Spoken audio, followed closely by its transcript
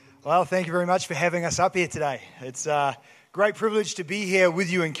Well, thank you very much for having us up here today. It's a great privilege to be here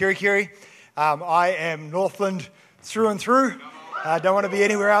with you in Kirikiri. I am Northland through and through. I don't want to be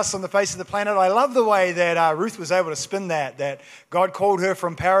anywhere else on the face of the planet. I love the way that Ruth was able to spin that God called her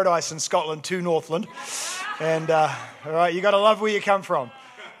from paradise in Scotland to Northland. And, all right, you got to love where you come from.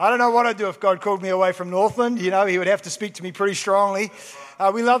 I don't know what I'd do if God called me away from Northland. You know, he would have to speak to me pretty strongly.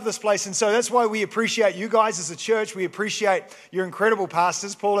 We love this place, and so that's why we appreciate you guys as a church. We appreciate your incredible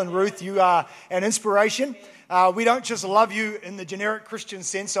pastors, Paul and Ruth. You are an inspiration. We don't just love you in the generic Christian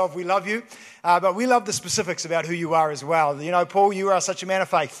sense of we love you, but we love the specifics about who you are as well. You know, Paul, you are such a man of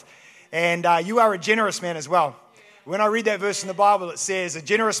faith, and you are a generous man as well. When I read that verse in the Bible, it says, a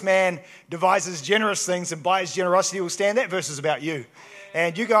generous man devises generous things, and by his generosity will stand. That verse is about you.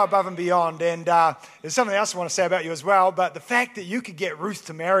 And you go above and beyond. And there's something else I want to say about you as well. But the fact that you could get Ruth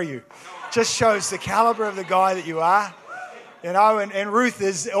to marry you just shows the caliber of the guy that you are. You know, and Ruth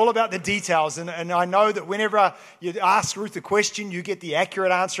is all about the details. And I know that whenever you ask Ruth a question, you get the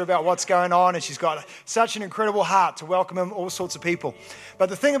accurate answer about what's going on. And she's got such an incredible heart to welcome in all sorts of people. But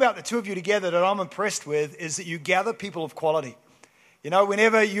the thing about the two of you together that I'm impressed with is that you gather people of quality. You know,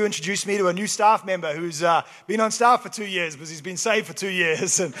 whenever you introduce me to a new staff member who's been on staff for 2 years because he's been saved for 2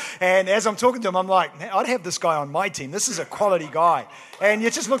 years, and as I'm talking to him, I'm like, man, I'd have this guy on my team. This is a quality guy. And you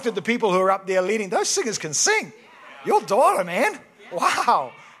just looked at the people who are up there leading. Those singers can sing. Your daughter, man.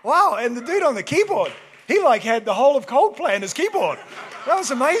 Wow. And the dude on the keyboard, he like had the whole of Coldplay on his keyboard. That was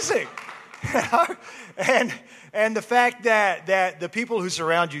amazing. You know? And the fact that the people who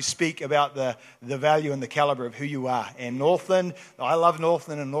surround you speak about the value and the caliber of who you are. And Northland, I love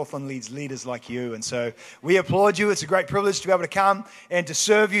Northland, and Northland leads leaders like you. And so we applaud you. It's a great privilege to be able to come and to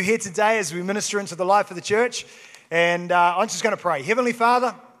serve you here today as we minister into the life of the church. And I'm just going to pray. Heavenly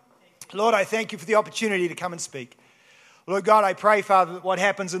Father, Lord, I thank you for the opportunity to come and speak. Lord God, I pray, Father, that what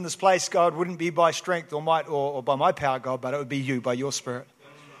happens in this place, God, wouldn't be by strength or might or by my power, God, but it would be you, by your Spirit.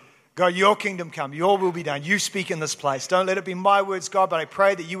 God, your kingdom come, your will be done. You speak in this place. Don't let it be my words, God, but I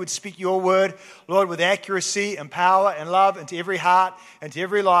pray that you would speak your word, Lord, with accuracy and power and love into every heart and to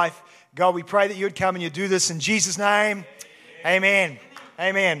every life. God, we pray that you would come and you do this in Jesus' name. Amen.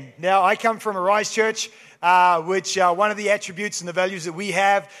 Amen. Now, I come from Arise Church, which one of the attributes and the values that we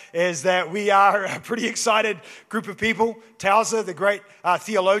have is that we are a pretty excited group of people. Towser, the great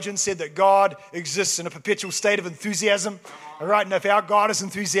theologian, said that God exists in a perpetual state of enthusiasm. All right, and if our God is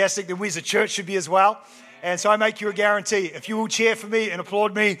enthusiastic, then we as a church should be as well. And so I make you a guarantee. If you will cheer for me and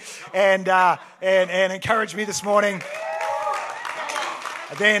applaud me and encourage me this morning,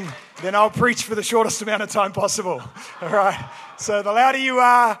 then I'll preach for the shortest amount of time possible. All right. So the louder you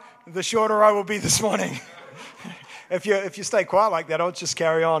are, the shorter I will be this morning. If you stay quiet like that, I'll just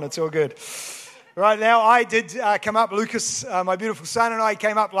carry on. It's all good. Right now, I did come up. Lucas, my beautiful son, and I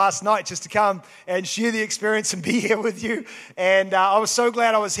came up last night just to come and share the experience and be here with you. And I was so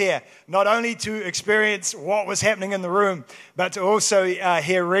glad I was here, not only to experience what was happening in the room, but to also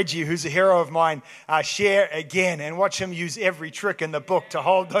hear Reggie, who's a hero of mine, share again and watch him use every trick in the book to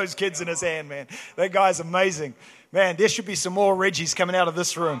hold those kids in his hand, man. That guy's amazing. Man, there should be some more Reggies coming out of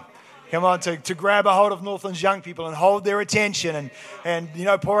this room. Come on, to grab a hold of Northland's young people and hold their attention and you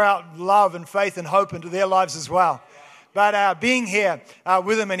know, pour out love and faith and hope into their lives as well. But being here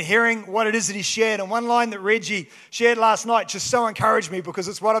with him and hearing what it is that he shared, and one line that Reggie shared last night just so encouraged me because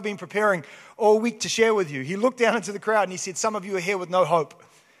it's what I've been preparing all week to share with you. He looked down into the crowd and he said, some of you are here with no hope,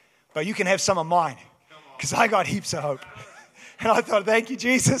 but you can have some of mine because I got heaps of hope. And I thought, thank you,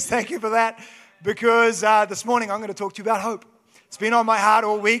 Jesus. Thank you for that, because this morning I'm going to talk to you about hope. It's been on my heart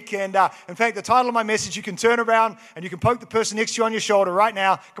all week, and in fact, the title of my message, you can turn around and you can poke the person next to you on your shoulder right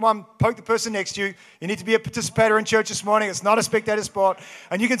now. Come on, poke the person next to you. You need to be a participator in church this morning. It's not a spectator sport.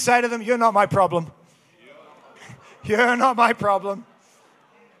 And you can say to them, you're not my problem. You're not my problem.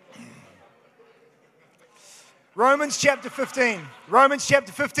 Romans chapter 15. Romans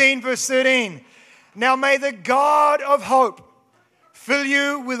chapter 15, verse 13. Now may the God of hope fill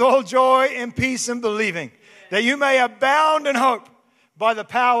you with all joy and peace in believing, that you may abound in hope by the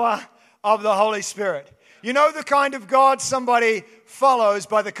power of the Holy Spirit. You know the kind of God somebody follows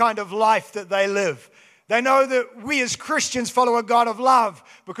by the kind of life that they live. They know that we as Christians follow a God of love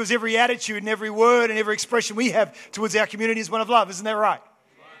because every attitude and every word and every expression we have towards our community is one of love. Isn't that right?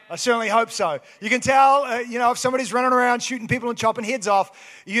 I certainly hope so. You can tell, if somebody's running around shooting people and chopping heads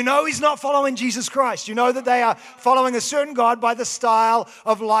off, you know he's not following Jesus Christ. You know that they are following a certain God by the style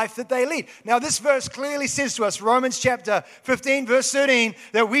of life that they lead. Now, this verse clearly says to us, Romans chapter 15, verse 13,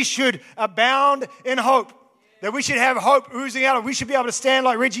 that we should abound in hope. That we should have hope oozing out of. We should be able to stand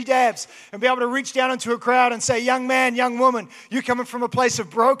like Reggie Dabbs and be able to reach down into a crowd and say, young man, young woman, you coming from a place of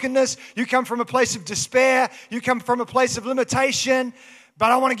brokenness. You come from a place of despair. You come from a place of limitation.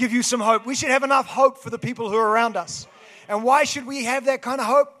 But I want to give you some hope. We should have enough hope for the people who are around us. And why should we have that kind of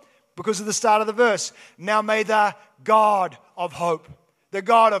hope? Because of the start of the verse. Now may the God of hope. The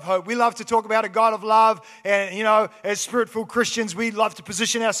God of hope. We love to talk about a God of love. And, as Spirit-filled Christians, we love to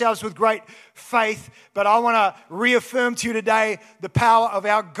position ourselves with great faith. But I want to reaffirm to you today the power of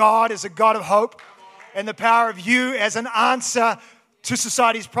our God as a God of hope. And the power of you as an answer to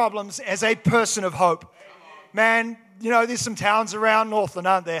society's problems as a person of hope. Man, there's some towns around Northland,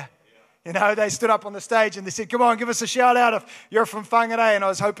 aren't there? They stood up on the stage and they said, come on, give us a shout out if you're from Whangarei. And I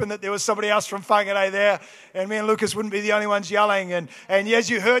was hoping that there was somebody else from Whangarei there. And me and Lucas wouldn't be the only ones yelling. And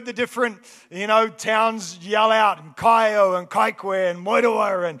as you heard the different, towns yell out, and Kaio and Kaikwe and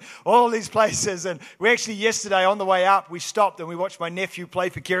Moeroa and all these places. And we actually, yesterday on the way up, we stopped and we watched my nephew play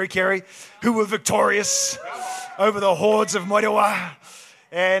for Kerikeri, who were victorious over the hordes of Moeroa.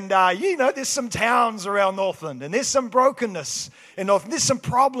 And, there's some towns around Northland, and there's some brokenness in Northland. There's some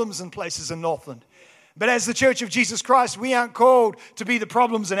problems in places in Northland. But as the Church of Jesus Christ, we aren't called to be the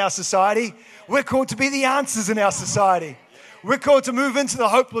problems in our society. We're called to be the answers in our society. We're called to move into the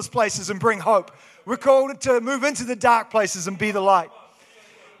hopeless places and bring hope. We're called to move into the dark places and be the light.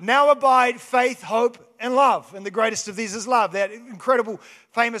 Now abide faith, hope, and love. And the greatest of these is love. That incredible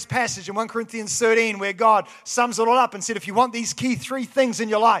famous passage in 1 Corinthians 13 where God sums it all up and said, if you want these key three things in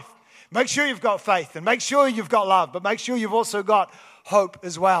your life, make sure you've got faith and make sure you've got love, but make sure you've also got hope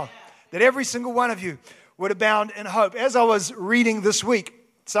as well. That every single one of you would abound in hope. As I was reading this week,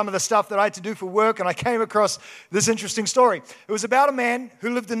 some of the stuff that I had to do for work, and I came across this interesting story. It was about a man who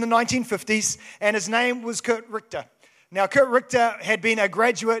lived in the 1950s, and his name was Kurt Richter. Now, Kurt Richter had been a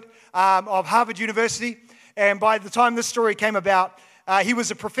graduate of Harvard University, and by the time this story came about, he was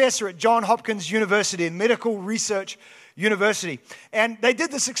a professor at Johns Hopkins University, a medical research university. And they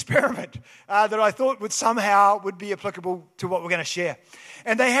did this experiment that I thought would be applicable to what we're going to share.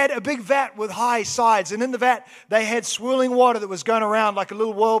 And they had a big vat with high sides, and in the vat, they had swirling water that was going around like a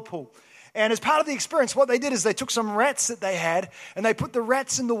little whirlpool. And as part of the experience, what they did is they took some rats that they had, and they put the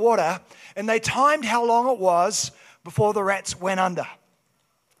rats in the water, and they timed how long it was before the rats went under.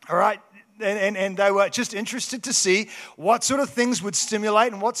 All right? And they were just interested to see what sort of things would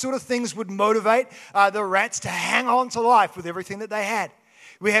stimulate and what sort of things would motivate the rats to hang on to life with everything that they had.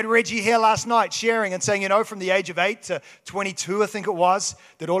 We had Reggie here last night sharing and saying, from the age of 8 to 22, I think it was,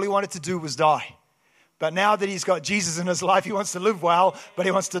 that all he wanted to do was die. But now that he's got Jesus in his life, he wants to live well, but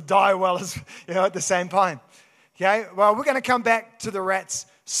he wants to die well at the same time. Okay? Well, we're going to come back to the rats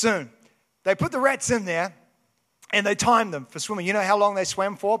soon. They put the rats in there, and they timed them for swimming. You know how long they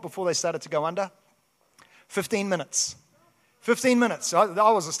swam for before they started to go under? 15 minutes. 15 minutes. I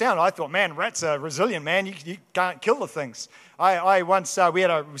was astounded. I thought, man, rats are resilient, man. You can't kill the things. I once, we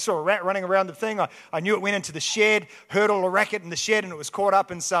saw a rat running around the thing. I knew it went into the shed, heard all the racket in the shed, and it was caught up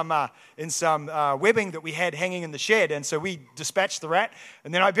in some webbing that we had hanging in the shed. And so we dispatched the rat,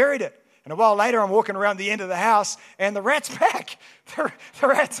 and then I buried it. And a while later, I'm walking around the end of the house, and the rat's back. The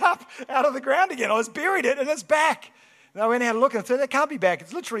rat's up out of the ground again. I was buried it, and it's back. And I went out and looked and said, that can't be back.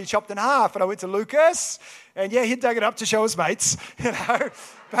 It's literally chopped in half. And I went to Lucas, and he dug it up to show his mates.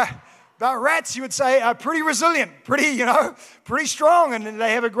 But rats, you would say, are pretty resilient, pretty strong, and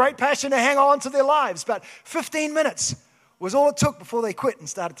they have a great passion to hang on to their lives. But 15 minutes was all it took before they quit and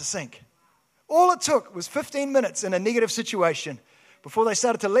started to sink. All it took was 15 minutes in a negative situation before they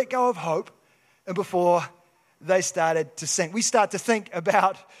started to let go of hope and before they started to sink. We start to think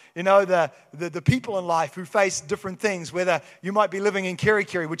about, the people in life who face different things, whether you might be living in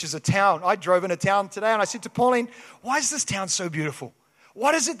Kerikeri, which is a town. I drove in a town today and I said to Pauline, why is this town so beautiful?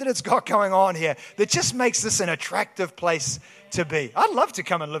 What is it that it's got going on here that just makes this an attractive place to be? I'd love to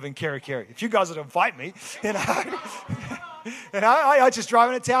come and live in Kerikeri if you guys would invite me, I just drive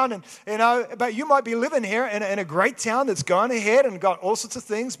in a town, but you might be living here in a great town that's going ahead and got all sorts of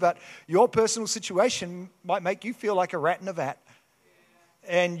things, but your personal situation might make you feel like a rat in a vat.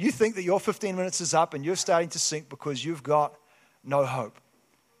 And you think that your 15 minutes is up and you're starting to sink because you've got no hope.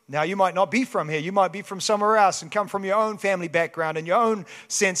 Now, you might not be from here. You might be from somewhere else and come from your own family background and your own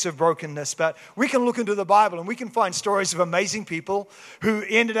sense of brokenness. But we can look into the Bible and we can find stories of amazing people who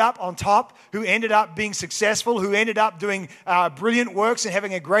ended up on top, who ended up being successful, who ended up doing brilliant works and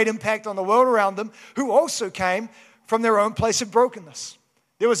having a great impact on the world around them, who also came from their own place of brokenness.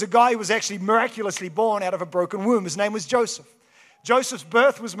 There was a guy who was actually miraculously born out of a broken womb. His name was Joseph. Joseph's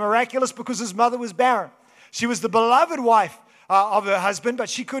birth was miraculous because his mother was barren. She was the beloved wife of her husband, but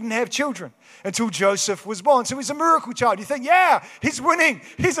she couldn't have children until Joseph was born. So he's a miracle child. You think, yeah, he's winning.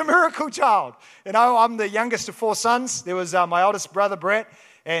 He's a miracle child. You know, I'm the youngest of 4 sons. There was my oldest brother, Brett,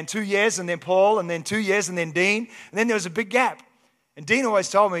 and 2 years, and then Paul, and then 2 years, and then Dean. And then there was a big gap. And Dean always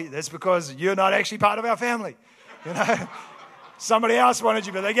told me, that's because you're not actually part of our family. You know, somebody else wanted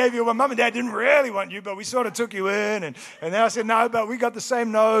you, but they gave you, well, Mum and Dad didn't really want you, but we sort of took you in. And then I said, no, but we got the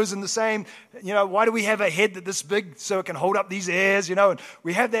same nose and the same, you know, why do we have a head that this big so it can hold up these ears, you know, and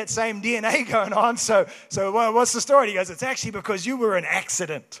we have that same DNA going on. So what's the story? He goes, it's actually because you were an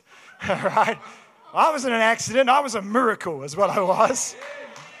accident, all right? I wasn't an accident. I was a miracle is what I was.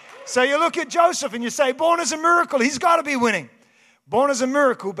 So you look at Joseph and you say, born as a miracle, he's got to be winning. Born as a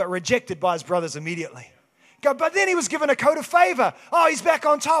miracle, but rejected by his brothers immediately. But then he was given a coat of favor. Oh, he's back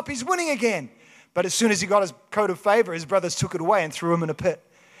on top. He's winning again. But as soon as he got his coat of favor, his brothers took it away and threw him in a pit.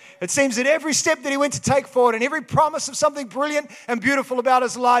 It seems that every step that he went to take forward and every promise of something brilliant and beautiful about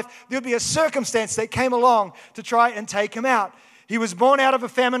his life, there'd be a circumstance that came along to try and take him out. He was born out of a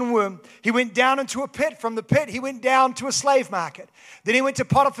famine womb. He went down into a pit. From the pit, he went down to a slave market. Then he went to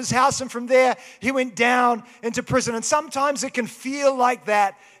Potiphar's house, and from there, he went down into prison. And sometimes it can feel like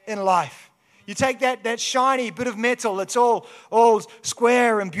that in life. You take that shiny bit of metal that's all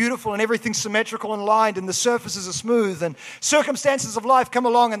square and beautiful and everything's symmetrical and lined and the surfaces are smooth, and circumstances of life come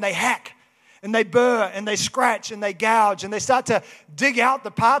along and they hack and they burr and they scratch and they gouge and they start to dig out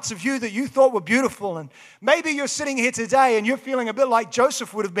the parts of you that you thought were beautiful. And maybe you're sitting here today and you're feeling a bit like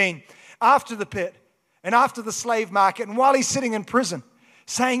Joseph would have been after the pit and after the slave market, and while he's sitting in prison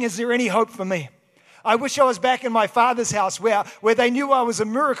saying, is there any hope for me? I wish I was back in my father's house where they knew I was a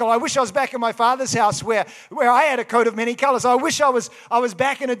miracle. I wish I was back in my father's house where I had a coat of many colors. I wish I was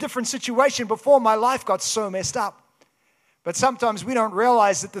back in a different situation before my life got so messed up. But sometimes we don't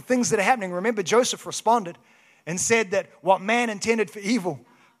realize that the things that are happening, remember Joseph responded and said that what man intended for evil,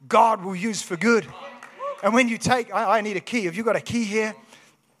 God will use for good. And when you take, I need a key. Have you got a key here?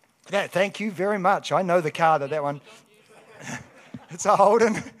 Yeah, thank you very much. I know the car that one. It's a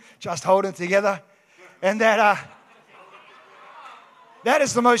Holden, just holding together. And that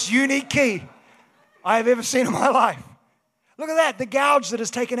is the most unique key I have ever seen in my life. Look at that, the gouge that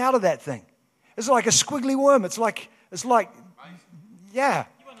is taken out of that thing. It's like a squiggly worm. It's like, yeah,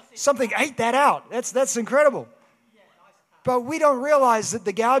 something ate that out. That's incredible. But we don't realize that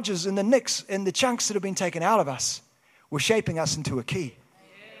the gouges and the nicks and the chunks that have been taken out of us were shaping us into a key.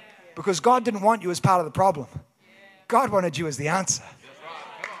 Because God didn't want you as part of the problem. God wanted you as the answer.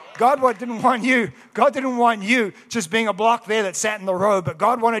 God didn't want you just being a block there that sat in the road, but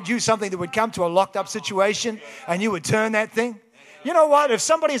God wanted you something that would come to a locked up situation and you would turn that thing. You know what? If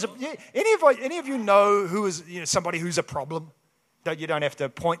somebody is, any of you know who is somebody who's a problem? That you don't have to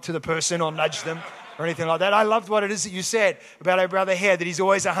point to the person or nudge them or anything like that. I loved what it is that you said about our brother here, that he's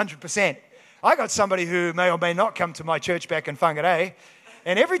always 100%. I got somebody who may or may not come to my church back in Whangarei,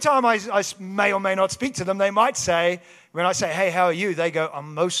 and every time I may or may not speak to them, they might say, when I say, hey, how are you? They go,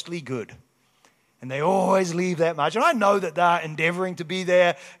 I'm mostly good. And they always leave that much. And I know that they're endeavoring to be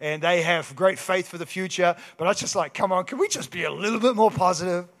there and they have great faith for the future. But I was just like, come on, can we just be a little bit more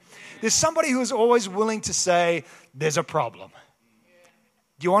positive? There's somebody who is always willing to say, there's a problem.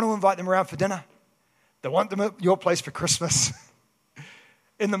 Do you want to invite them around for dinner? They want them at your place for Christmas.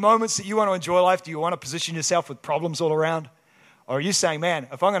 In the moments that you want to enjoy life, do you want to position yourself with problems all around? Or are you saying, man,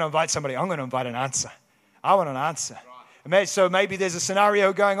 if I'm going to invite somebody, I'm going to invite an answer. I want an answer. So maybe there's a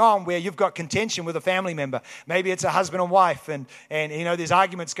scenario going on where you've got contention with a family member. Maybe it's a husband and wife and there's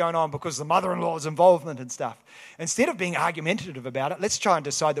arguments going on because the mother-in-law's involvement and stuff. Instead of being argumentative about it, let's try and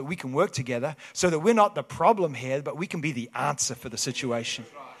decide that we can work together so that we're not the problem here, but we can be the answer for the situation.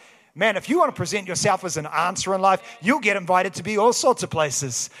 Man, if you want to present yourself as an answer in life, you'll get invited to be all sorts of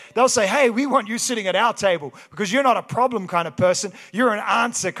places. They'll say, hey, we want you sitting at our table because you're not a problem kind of person. You're an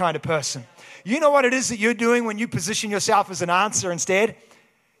answer kind of person. You know what it is that you're doing when you position yourself as an answer instead?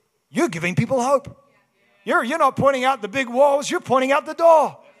 You're giving people hope. You're not pointing out the big walls. You're pointing out the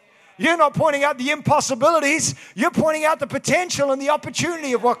door. You're not pointing out the impossibilities. You're pointing out the potential and the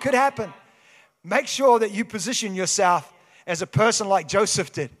opportunity of what could happen. Make sure that you position yourself as a person like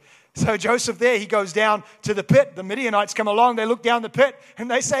Joseph did. So Joseph there, he goes down to the pit. The Midianites come along, they look down the pit,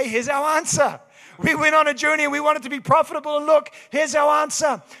 and they say, here's our answer. We went on a journey and we wanted to be profitable, and look, here's our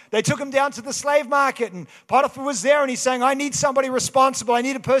answer. They took him down to the slave market, and Potiphar was there, and he's saying, I need somebody responsible. I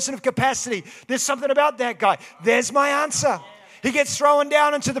need a person of capacity. There's something about that guy. There's my answer. He gets thrown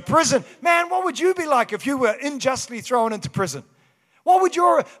down into the prison. Man, what would you be like if you were unjustly thrown into prison? What would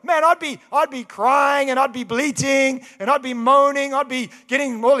man, I'd be crying and I'd be bleating and I'd be moaning. I'd be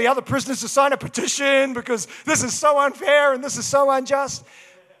getting all the other prisoners to sign a petition because this is so unfair and this is so unjust.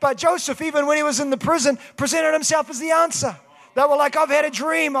 But Joseph, even when he was in the prison, presented himself as the answer. They were like, I've had a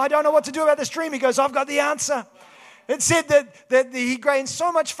dream. I don't know what to do about this dream. He goes, I've got the answer. It said that he gained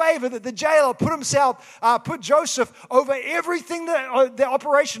so much favor that the jailer put Joseph over everything that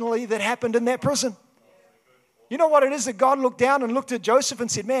operationally that happened in that prison. You know what it is that God looked down and looked at Joseph and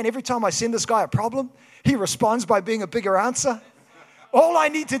said, man, every time I send this guy a problem, he responds by being a bigger answer. All I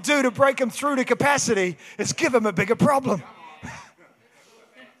need to do to break him through to capacity is give him a bigger problem.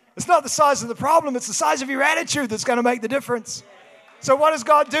 It's not the size of the problem, it's the size of your attitude that's going to make the difference. So what does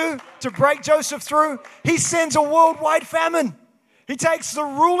God do to break Joseph through? He sends a worldwide famine. He takes the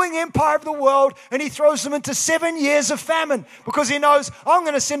ruling empire of the world and he throws them into 7 years of famine because he knows, I'm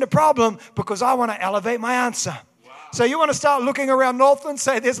going to send a problem because I want to elevate my answer. Wow. So you want to start looking around Northland,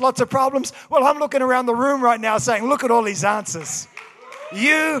 say there's lots of problems? Well, I'm looking around the room right now saying, look at all these answers.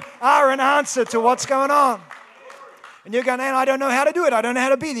 You are an answer to what's going on. And you're going, man, I don't know how to do it. I don't know how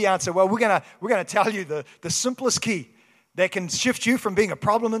to be the answer. Well, we're going to tell you the simplest key that can shift you from being a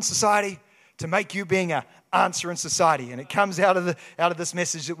problem in society to make you being an answer in society. And it comes out of this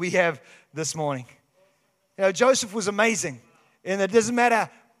message that we have this morning. You know, Joseph was amazing. And it doesn't matter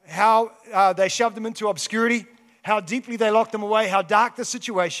how they shoved him into obscurity, how deeply they locked him away, how dark the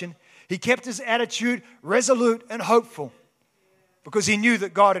situation. He kept his attitude resolute and hopeful because he knew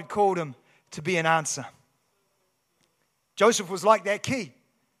that God had called him to be an answer. Joseph was like that key.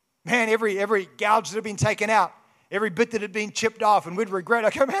 Man, every gouge that had been taken out, every bit that had been chipped off, and we'd regret,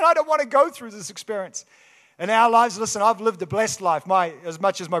 okay, man, I don't want to go through this experience. In our lives, listen, I've lived a blessed life. As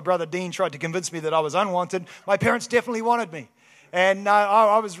much as my brother Dean tried to convince me that I was unwanted, my parents definitely wanted me. And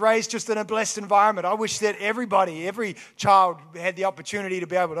I was raised just in a blessed environment. I wish that every child had the opportunity to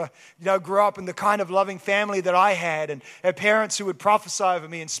be able to, grow up in the kind of loving family that I had and had parents who would prophesy over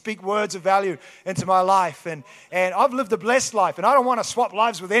me and speak words of value into my life. And I've lived a blessed life, and I don't want to swap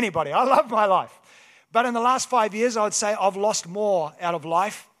lives with anybody. I love my life. But in the last 5 years, I would say I've lost more out of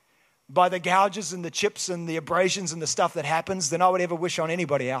life by the gouges and the chips and the abrasions and the stuff that happens than I would ever wish on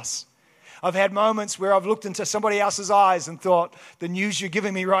anybody else. I've had moments where I've looked into somebody else's eyes and thought, the news you're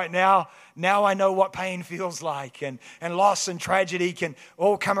giving me right now I know what pain feels like, and loss and tragedy can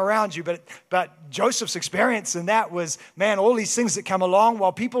all come around you. But Joseph's experience in that was, man, all these things that come along,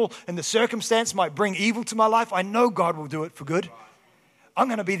 while people and the circumstance might bring evil to my life, I know God will do it for good. I'm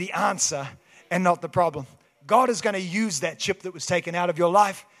going to be the answer and not the problem. God is going to use that chip that was taken out of your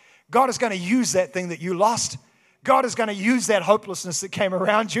life. God is going to use that thing that you lost. God is going to use that hopelessness that came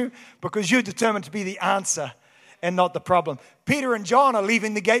around you because you're determined to be the answer and not the problem. Peter and John are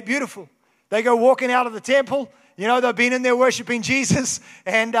leaving the gate beautiful. They go walking out of the temple. They've been in there worshiping Jesus,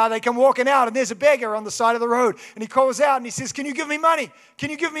 and they come walking out, and there's a beggar on the side of the road. And he calls out and he says, can you give me money? Can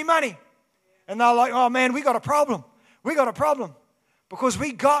you give me money? And they're like, oh man, we got a problem. We got a problem because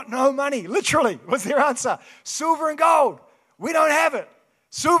we got no money. Literally was their answer. Silver and gold, we don't have it.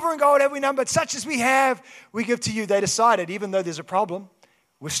 Silver and gold have we none, but such as we have, we give to you. They decided, even though there's a problem,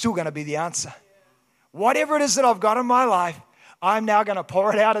 we're still going to be the answer. Whatever it is that I've got in my life, I'm now going to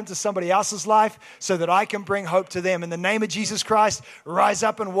pour it out into somebody else's life so that I can bring hope to them. In the name of Jesus Christ, rise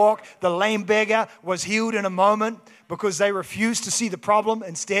up and walk. The lame beggar was healed in a moment because they refused to see the problem.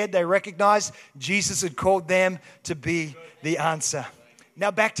 Instead, they recognized Jesus had called them to be the answer.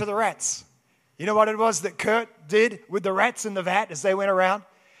 Now back to the rats. You know what it was that Kurt did with the rats in the vat as they went around?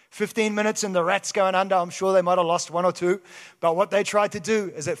 15 minutes and the rats going under. I'm sure they might have lost one or two. But what they tried to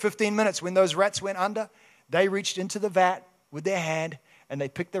do is at 15 minutes, when those rats went under, they reached into the vat with their hand and they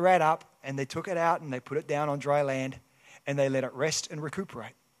picked the rat up and they took it out and they put it down on dry land and they let it rest and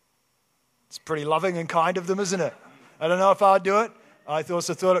recuperate. It's pretty loving and kind of them, isn't it? I don't know if I'd do it. I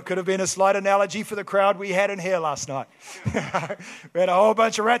also thought it could have been a slight analogy for the crowd we had in here last night. We had a whole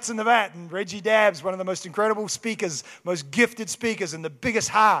bunch of rats in the vat, and Reggie Dabbs, one of the most incredible speakers, most gifted speakers, and the biggest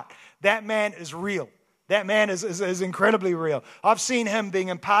heart. That man is real. That man is incredibly real. I've seen him being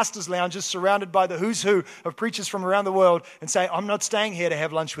in pastors' lounges surrounded by the who's who of preachers from around the world and say, I'm not staying here to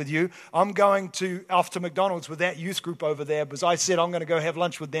have lunch with you. I'm going off to McDonald's with that youth group over there because I said I'm going to go have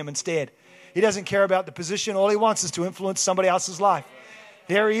lunch with them instead. He doesn't care about the position. All he wants is to influence somebody else's life.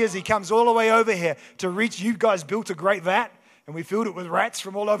 There he is. He comes all the way over here to reach. You guys built a great vat, and we filled it with rats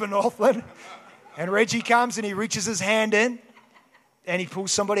from all over Northland. And Reggie comes, and he reaches his hand in, and he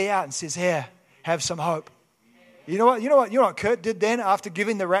pulls somebody out and says, here, have some hope. You know what Kurt did then after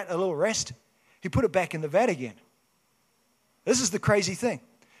giving the rat a little rest? He put it back in the vat again. This is the crazy thing.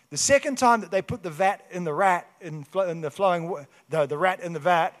 The second time that they put the vat in the rat, the rat in the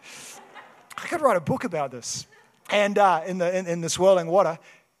vat, I could write a book about this. And in the swirling water,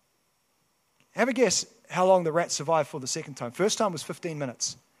 have a guess how long the rat survived for the second time. First time was 15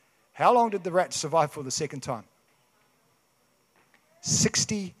 minutes. How long did the rat survive for the second time?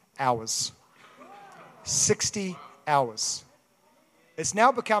 60 hours. 60 hours. It's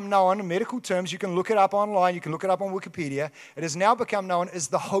now become known in medical terms. You can look it up online. You can look it up on Wikipedia. It has now become known as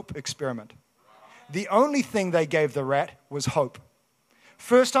the hope experiment. The only thing they gave the rat was hope.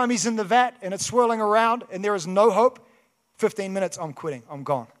 First time he's in the vat and it's swirling around and there is no hope, 15 minutes, I'm quitting, I'm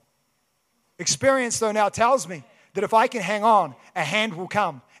gone. Experience, though, now tells me that if I can hang on, a hand will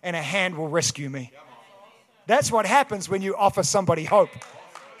come and a hand will rescue me. That's what happens when you offer somebody hope.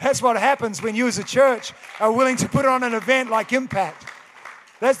 That's what happens when you as a church are willing to put on an event like Impact.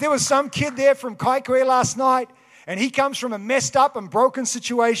 There was some kid there from Kaikohe last night, and he comes from a messed up and broken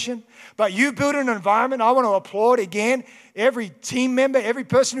situation, but you built an environment. I want to applaud again every team member, every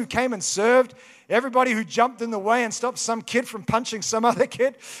person who came and served, everybody who jumped in the way and stopped some kid from punching some other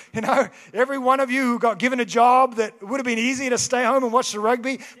kid. You know, every one of you who got given a job that would have been easier to stay home and watch the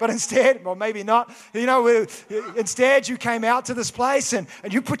rugby, but instead, well, maybe not, you know, instead you came out to this place and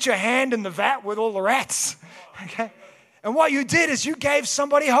you put your hand in the vat with all the rats, okay? And what you did is you gave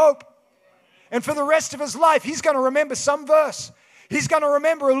somebody hope. And for the rest of his life, he's going to remember some verse. He's going to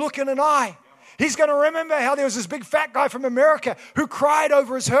remember a look in an eye. He's going to remember how there was this big fat guy from America who cried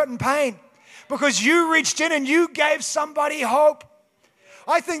over his hurt and pain because you reached in and you gave somebody hope.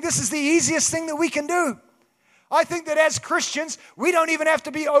 I think this is the easiest thing that we can do. I think that as Christians, we don't even have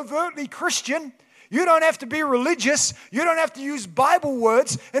to be overtly Christian. You don't have to be religious. You don't have to use Bible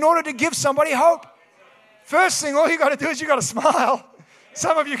words in order to give somebody hope. First thing, all you got to do is you got to smile.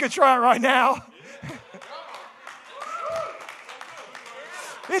 Some of you could try it right now.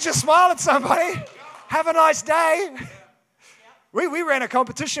 You just smile at somebody. Have a nice day. We ran a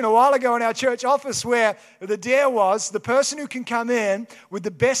competition a while ago in our church office where the dare was the person who can come in with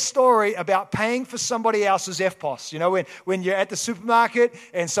the best story about paying for somebody else's FPOS. You know, when you're at the supermarket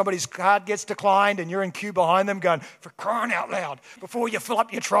and somebody's card gets declined and you're in queue behind them going, for crying out loud, before you fill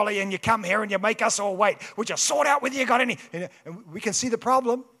up your trolley and you come here and you make us all wait, would you sort out whether you got any? And we can see the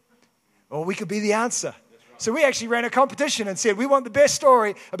problem or we could be the answer. So we actually ran a competition and said, we want the best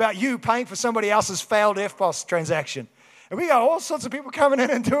story about you paying for somebody else's failed FPOS transaction. And we got all sorts of people coming in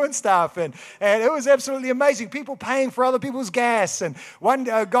and doing stuff. And it was absolutely amazing. People paying for other people's gas. And one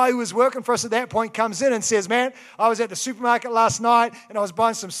guy who was working for us at that point comes in and says, man, I was at the supermarket last night and I was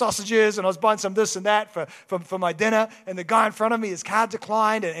buying some sausages and I was buying some this and that for my dinner. And the guy in front of me, his card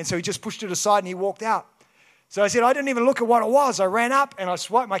declined. And so he just pushed it aside and he walked out. So I said, I didn't even look at what it was. I ran up and I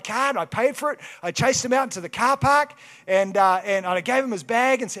swiped my card. I paid for it. I chased him out into the car park and I gave him his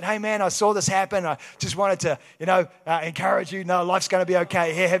bag and said, hey, man, I saw this happen. I just wanted to, encourage you. No, life's going to be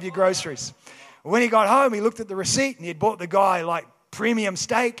okay. Here, have your groceries. When he got home, he looked at the receipt and he had bought the guy like premium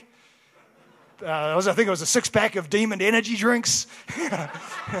steak. I think it was a 6-pack of Demon energy drinks.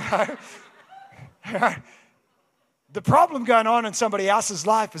 The problem going on in somebody else's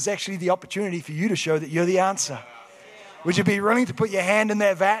life is actually the opportunity for you to show that you're the answer. Would you be willing to put your hand in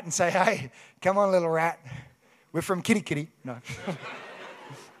that vat and say, hey, come on, little rat. We're from Kitty Kitty. No.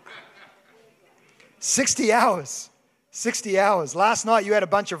 60 hours. 60 hours. Last night you had a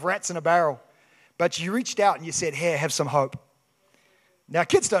bunch of rats in a barrel, but you reached out and you said, here, have some hope. Now,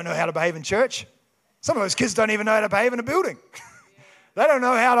 kids don't know how to behave in church. Some of those kids don't even know how to behave in a building. They don't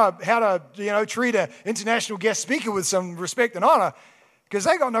know how to treat an international guest speaker with some respect and honor because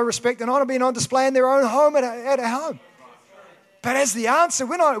they got no respect and honor being on display in their own home at a home. But as the answer,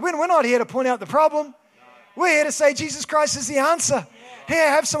 we're not here to point out the problem. We're here to say Jesus Christ is the answer. Here,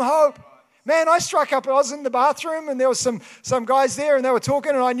 have some hope. Man, I struck up. I was in the bathroom and there was some guys there and they were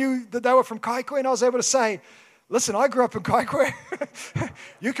talking and I knew that they were from Kaikohe and I was able to say, listen, I grew up in Kaikohe.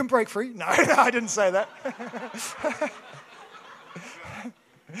 You can break free. No, I didn't say that.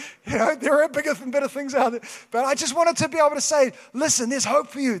 You know, there are bigger and better things out there. But I just wanted to be able to say, listen, there's hope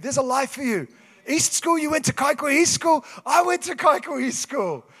for you. There's a life for you. East School, you went to Kaikohe East School. I went to Kaikohe East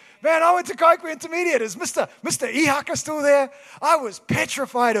School. Man, I went to Kaikohe Intermediate. Is Mr. Ihaka still there? I was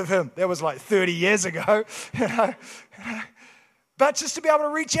petrified of him. That was like 30 years ago. You know? But just to be able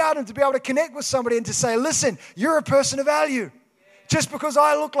to reach out and to be able to connect with somebody and to say, listen, you're a person of value. Just because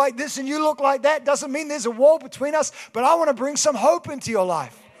I look like this and you look like that doesn't mean there's a wall between us, but I want to bring some hope into your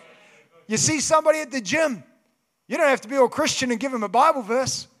life. You see somebody at the gym, you don't have to be all Christian and give them a Bible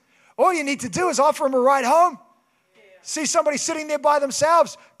verse. All you need to do is offer them a ride home. See somebody sitting there by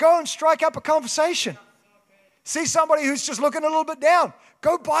themselves, go and strike up a conversation. See somebody who's just looking a little bit down,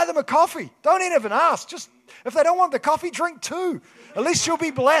 Go buy them a coffee. Don't even ask. Just if they don't want the coffee, drink two. At least you'll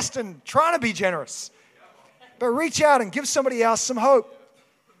be blessed and trying to be generous. But reach out and give somebody else some hope.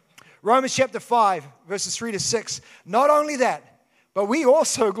 Romans chapter 5, verses 3 to 6. Not only that, but we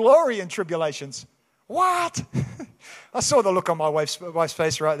also glory in tribulations. What? I saw the look on my wife's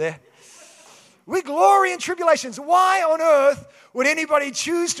face right there. We glory in tribulations. Why on earth would anybody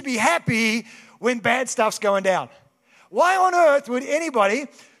choose to be happy when bad stuff's going down? Why on earth would anybody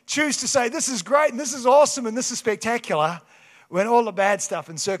choose to say, this is great and this is awesome and this is spectacular, when all the bad stuff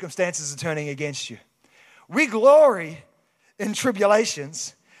and circumstances are turning against you? We glory in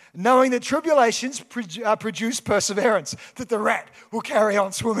tribulations, knowing that tribulations produce perseverance, that the rat will carry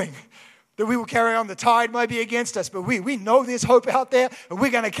on swimming, that we will carry on. The tide may be against us, but we know there's hope out there, and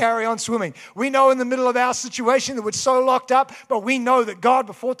we're going to carry on swimming. We know in the middle of our situation that we're so locked up, but we know that God,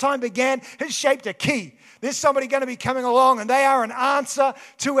 before time began, has shaped a key. There's somebody going to be coming along, and they are an answer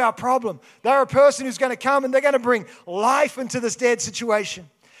to our problem. They're a person who's going to come, and they're going to bring life into this dead situation.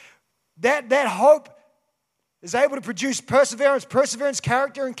 That hope is able to produce perseverance,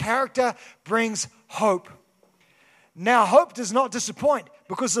 character, and character brings hope. Now, hope does not disappoint,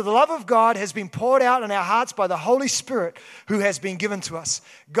 because the love of God has been poured out in our hearts by the Holy Spirit who has been given to us.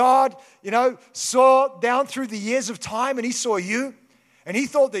 God, saw down through the years of time, and He saw you, and He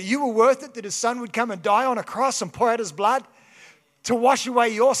thought that you were worth it, that His Son would come and die on a cross and pour out His blood to wash away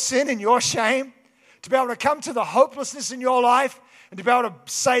your sin and your shame, to be able to come to the hopelessness in your life and to be able to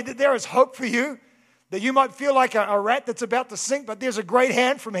say that there is hope for you. That you might feel like a rat that's about to sink, but there's a great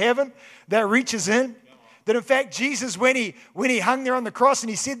hand from heaven that reaches in. That in fact, Jesus, when he hung there on the cross and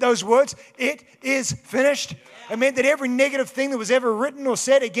He said those words, "It is finished," it meant that every negative thing that was ever written or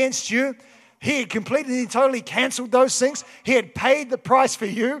said against you, He had completely and totally canceled those things. He had paid the price for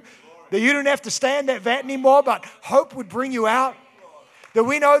you, that you didn't have to stay in that vat anymore, but hope would bring you out. That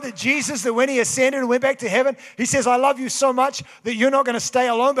we know that Jesus, that when He ascended and went back to heaven, He says, I love you so much that you're not going to stay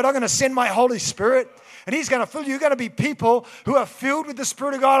alone, but I'm going to send my Holy Spirit. And He's going to fill you. You're going to be people who are filled with the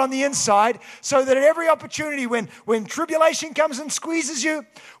Spirit of God on the inside, so that at every opportunity when tribulation comes and squeezes you,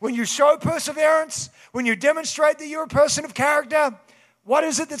 when you show perseverance, when you demonstrate that you're a person of character, what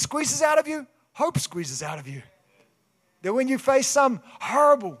is it that squeezes out of you? Hope squeezes out of you. That when you face some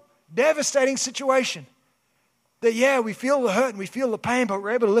horrible, devastating situation, that we feel the hurt and we feel the pain, but we're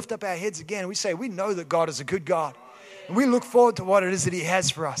able to lift up our heads again. And we say, we know that God is a good God. And we look forward to what it is that He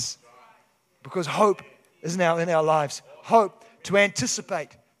has for us. Because hope is now in our lives. Hope to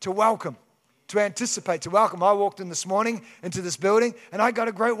anticipate, to welcome. I walked in this morning into this building and I got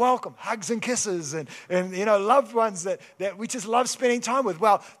a great welcome. Hugs and kisses and loved ones that we just love spending time with.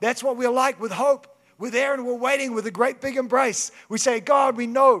 Well, that's what we're like with hope. We're there and we're waiting with a great big embrace. We say, God, we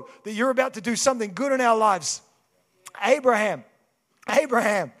know that you're about to do something good in our lives. Abraham,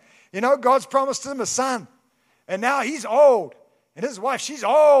 God's promised him a son. And now he's old. And his wife, she's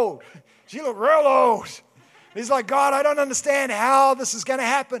old. She looked real old. He's like, God, I don't understand how this is going to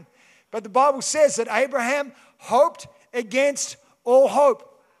happen. But the Bible says that Abraham hoped against all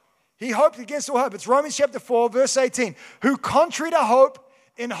hope. He hoped against all hope. It's Romans chapter 4, verse 18. Who contrary to hope,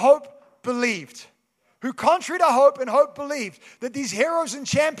 in hope believed. Who contrary to hope, in hope believed. That these heroes and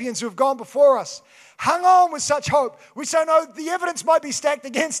champions who have gone before us hung on with such hope. We say, no, the evidence might be stacked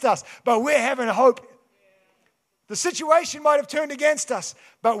against us, but we're having hope. The situation might have turned against us,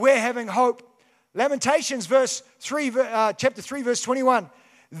 but we're having hope. Lamentations chapter 3, verse 21.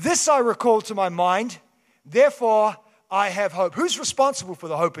 This I recall to my mind, therefore I have hope. Who's responsible for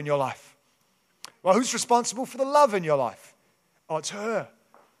the hope in your life? Well, who's responsible for the love in your life? Oh, it's her.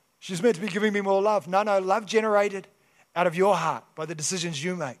 She's meant to be giving me more love. No, love generated out of your heart by the decisions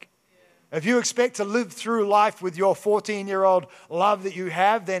you make. If you expect to live through life with your 14-year-old love that you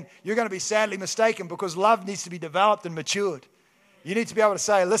have, then you're going to be sadly mistaken, because love needs to be developed and matured. You need to be able to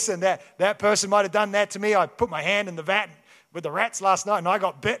say, listen, that person might have done that to me. I put my hand in the vat with the rats last night and I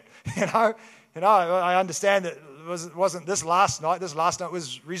got bit. I understand that it wasn't this last night. This last night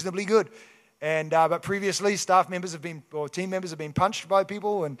was reasonably good. But previously, team members have been punched by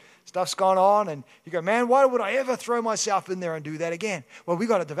people and stuff's gone on. And you go, man, why would I ever throw myself in there and do that again? Well, we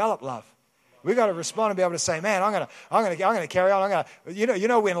got to develop love. We got to respond and be able to say, man, I'm gonna carry on. You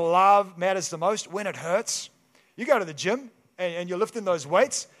know when love matters the most? When it hurts. You go to the gym and you're lifting those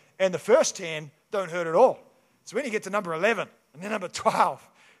weights, and the first 10 don't hurt at all. It's when you get to number 11 and then number 12,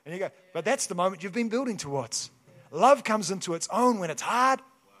 and you go, but that's the moment you've been building towards. Love comes into its own when it's hard.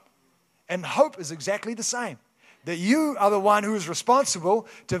 And hope is exactly the same. that you are the one who is responsible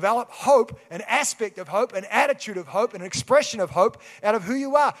to develop hope, an aspect of hope, an attitude of hope, an expression of hope out of who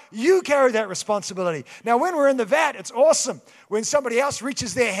you are. You carry that responsibility. Now, when we're in the vat, it's awesome when somebody else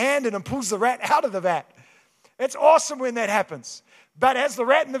reaches their hand in and pulls the rat out of the vat. It's awesome when that happens. But as the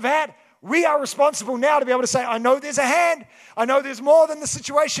rat in the vat, we are responsible now to be able to say, I know there's a hand. I know there's more than the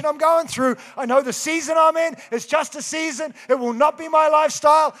situation I'm going through. I know the season I'm in is just a season. It will not be my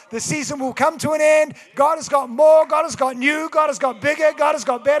lifestyle. The season will come to an end. God has got more. God has got new. God has got bigger. God has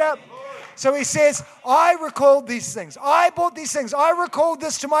got better. So he says, I recalled these things. I brought these things. I recalled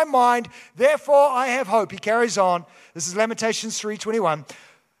this to my mind. Therefore, I have hope. He carries on. This is Lamentations 3:21.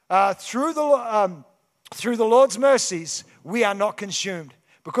 Through the Lord's mercies, we are not consumed.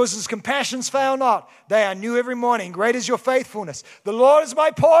 Because his compassions fail not. They are new every morning. Great is your faithfulness. The Lord is my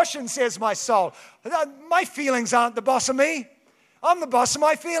portion, says my soul. My feelings aren't the boss of me. I'm the boss of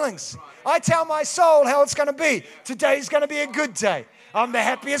my feelings. I tell my soul how it's going to be. Today's going to be a good day. I'm the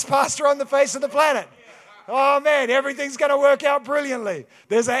happiest pastor on the face of the planet. Oh man, everything's going to work out brilliantly.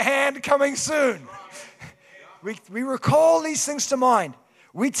 There's a hand coming soon. We recall these things to mind.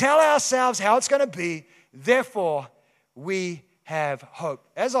 We tell ourselves how it's going to be. Therefore, we have hope.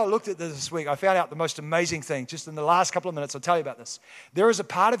 As I looked at this week, I found out the most amazing thing. Just in the last couple of minutes, I'll tell you about this. There is a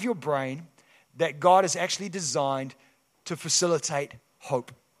part of your brain that God has actually designed to facilitate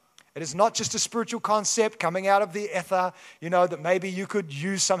hope. It is not just a spiritual concept coming out of the ether, that maybe you could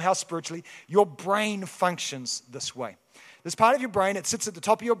use somehow spiritually. Your brain functions this way. This part of your brain, it sits at the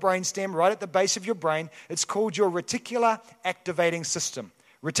top of your brainstem, right at the base of your brain. It's called your reticular activating system.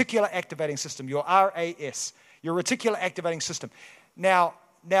 Reticular activating system, your RAS. Your reticular activating system. Now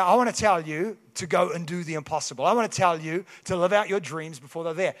I want to tell you to go and do the impossible. I want to tell you to live out your dreams before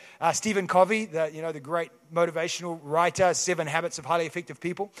they're there. Stephen Covey, the great motivational writer, 7 Habits of Highly Effective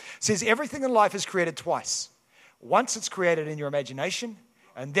People, says everything in life is created twice. Once it's created in your imagination,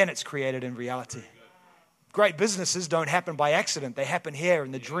 and then it's created in reality. Great businesses don't happen by accident. They happen here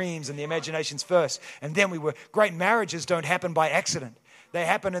in the dreams and the imaginations first. And then great marriages don't happen by accident. They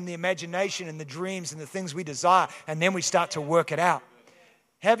happen in the imagination and the dreams and the things we desire, and then we start to work it out.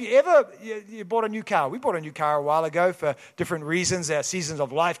 Have you ever you bought a new car? We bought a new car a while ago for different reasons, our seasons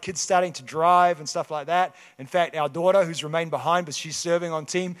of life, kids starting to drive and stuff like that. In fact, our daughter, who's remained behind, but she's serving on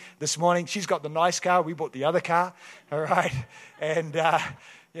team this morning, she's got the nice car. We bought the other car, all right? And,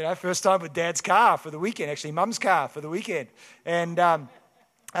 first time with Dad's car for the weekend, actually Mum's car for the weekend. And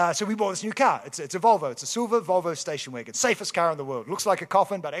so we bought this new car. It's a Volvo. It's a silver Volvo station wagon. Safest car in the world. Looks like a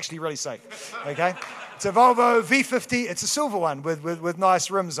coffin, but actually really safe. Okay? It's a Volvo V50. It's a silver one with nice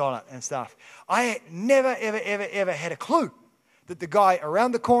rims on it and stuff. I never, ever had a clue that the guy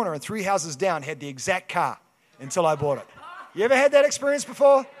around the corner and 3 houses down had the exact car until I bought it. You ever had that experience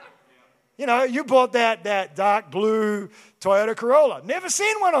before? You bought that dark blue Toyota Corolla. Never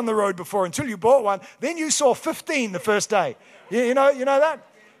seen one on the road before until you bought one. Then you saw 15 the first day. You know that?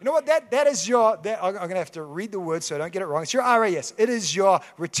 You know what? That is I'm going to have to read the word so I don't get it wrong. It's your RAS. It is your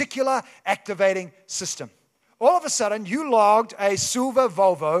reticular activating system. All of a sudden, you logged a silver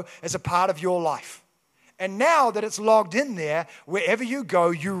Volvo as a part of your life. And now that it's logged in there, wherever you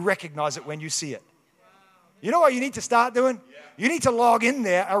go, you recognize it when you see it. You know what you need to start doing? You need to log in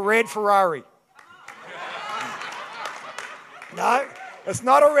there a red Ferrari. No, it's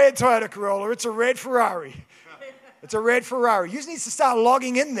not a red Toyota Corolla. It's a red Ferrari. It's a red Ferrari. You just need to start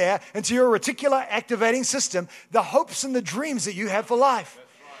logging in there into your reticular activating system the hopes and the dreams that you have for life.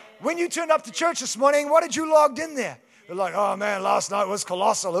 When you turned up to church this morning, what did you logged in there? You're like, oh man, last night was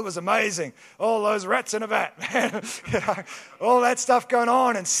colossal. It was amazing. All those rats in a vat. All that stuff going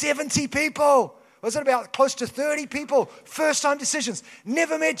on. And 70 people. Was it about close to 30 people? First time decisions.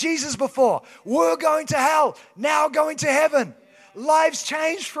 Never met Jesus before. Were going to hell. Now going to heaven. Lives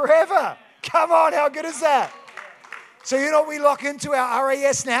changed forever. Come on, how good is that? So you know what we lock into our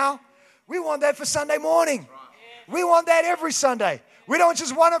RAS now? We want that for Sunday morning. We want that every Sunday. We don't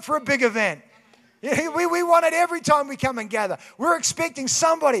just want it for a big event. We want it every time we come and gather. We're expecting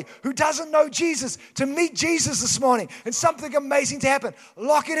somebody who doesn't know Jesus to meet Jesus this morning and something amazing to happen.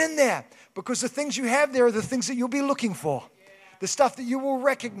 Lock it in there because the things you have there are the things that you'll be looking for. The stuff that you will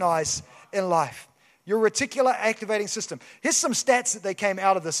recognize in life. Your reticular activating system. Here's some stats that they came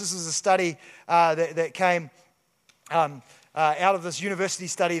out of this. This is a study that came out of this university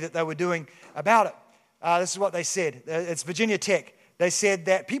study that they were doing about it. This is what they said. It's Virginia Tech. They said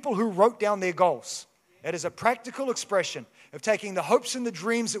that people who wrote down their goals, it is a practical expression of taking the hopes and the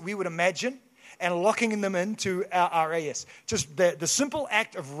dreams that we would imagine and locking them into our RAS. Just the simple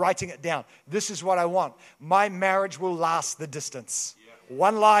act of writing it down. This is what I want. My marriage will last the distance.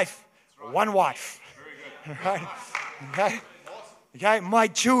 One life, one wife. Right? Okay. My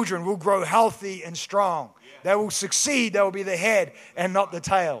children will grow healthy and strong. They will succeed. They will be the head and not the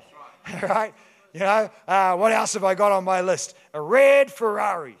tail. Right? What else have I got on my list? A red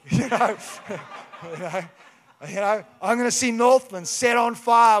Ferrari. I'm going to see Northland set on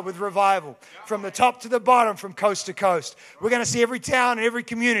fire with revival from the top to the bottom, from coast to coast. We're going to see every town and every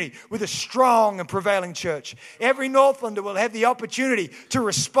community with a strong and prevailing church. Every Northlander will have the opportunity to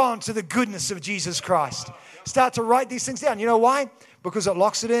respond to the goodness of Jesus Christ. Start to write these things down. You know why? Because it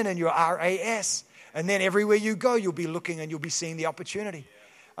locks it in your RAS. And then everywhere you go, you'll be looking and you'll be seeing the opportunity.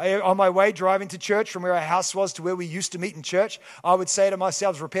 On my way driving to church from where our house was to where we used to meet in church, I would say to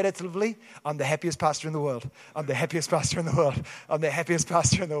myself repetitively, I'm the happiest pastor in the world. I'm the happiest pastor in the world. I'm the happiest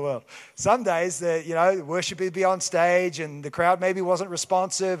pastor in the world. Some days, the worship would be on stage and the crowd maybe wasn't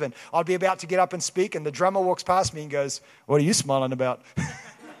responsive and I'd be about to get up and speak and the drummer walks past me and goes, "What are you smiling about?" I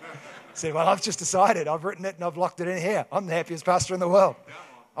said, "Well, I've just decided. I've written it and I've locked it in here. I'm the happiest pastor in the world.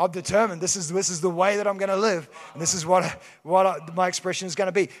 I've determined this is the way that I'm going to live, and this is what my expression is going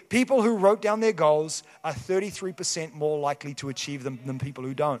to be." People who wrote down their goals are 33% more likely to achieve them than people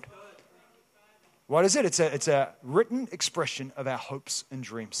who don't. What is it? It's a written expression of our hopes and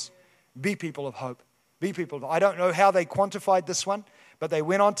dreams. Be people of hope. Be people of hope. I don't know how they quantified this one, but they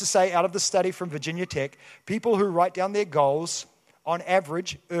went on to say, out of the study from Virginia Tech, people who write down their goals, on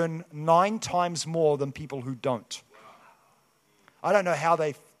average, earn 9 times more than people who don't. I don't know how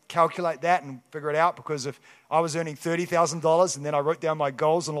they calculate that and figure it out, because if I was earning $30,000 and then I wrote down my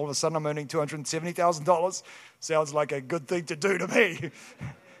goals and all of a sudden I'm earning $270,000, sounds like a good thing to do to me.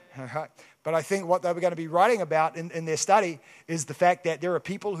 All right. But I think what they were going to be writing about in their study is the fact that there are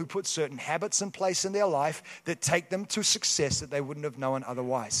people who put certain habits in place in their life that take them to success that they wouldn't have known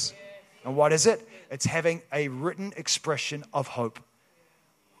otherwise. And what is it? It's having a written expression of hope.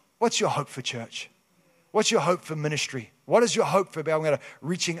 What's your hope for church? What's your hope for ministry? What is your hope for being able to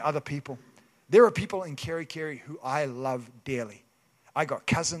reaching other people? There are people in Kerikeri who I love dearly. I got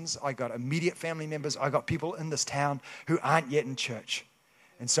cousins, I got immediate family members, I got people in this town who aren't yet in church.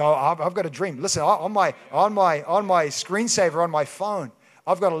 And so I've got a dream. Listen, on my screensaver on my phone,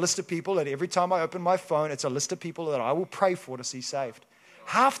 I've got a list of people that every time I open my phone, it's a list of people that I will pray for to see saved.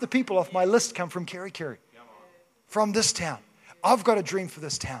 Half the people off my list come from Kerikeri, from this town. I've got a dream for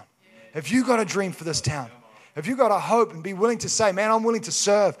this town. Have you got a dream for this town? Have you got a hope and be willing to say, man, I'm willing to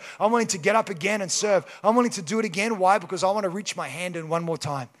serve. I'm willing to get up again and serve. I'm willing to do it again. Why? Because I want to reach my hand in one more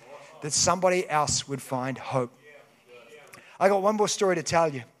time, that somebody else would find hope. I got one more story to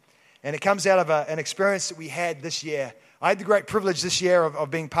tell you, and it comes out of an experience that we had this year. I had the great privilege this year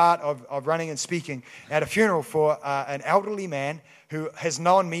of being part of running and speaking at a funeral for an elderly man who has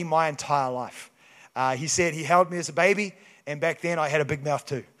known me my entire life. He said he held me as a baby, and back then I had a big mouth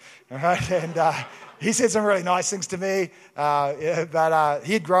too. All right? And he said some really nice things to me, but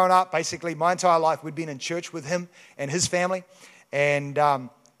he had grown up basically my entire life. We'd been in church with him and his family, and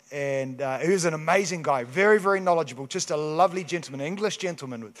he was an amazing guy, very, very knowledgeable, just a lovely gentleman, an English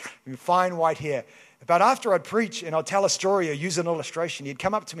gentleman with fine white hair. But after I'd preach and I'd tell a story or use an illustration, he'd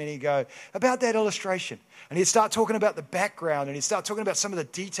come up to me and he'd go, "About that illustration." And he'd start talking about the background and he'd start talking about some of the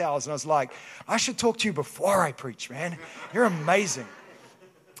details. And I was like, "I should talk to you before I preach, man. You're amazing."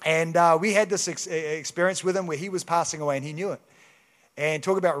 And we had this experience with him where he was passing away and he knew it. And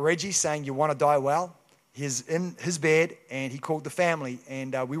talk about Reggie saying, "You want to die well?" He's in his bed and he called the family.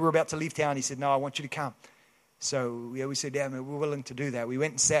 And we were about to leave town. He said, "No, I want you to come." So we said, "Yeah, man, we're willing to do that." We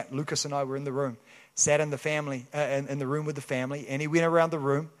went and sat. Lucas and I were in the room. Sat in the family, in the room with the family, and he went around the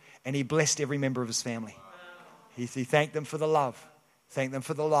room and he blessed every member of his family. He thanked them for the love, thanked them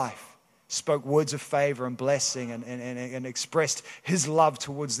for the life, spoke words of favor and blessing and expressed his love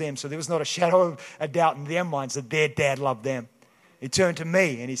towards them. So there was not a shadow of a doubt in their minds that their dad loved them. He turned to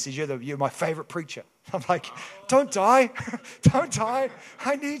me and he says, you're my favorite preacher. I'm like, "Don't die, don't die,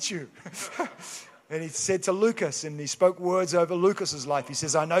 I need you." And he said to Lucas, and he spoke words over Lucas's life. He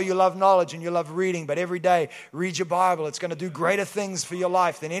says, "I know you love knowledge and you love reading, but every day read your Bible. It's going to do greater things for your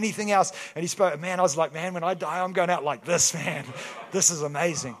life than anything else." And he spoke, man, I was like, man, when I die, I'm going out like this, man. This is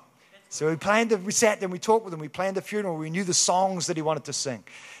amazing. So we sat there and we talked with him. We planned the funeral. We knew the songs that he wanted to sing.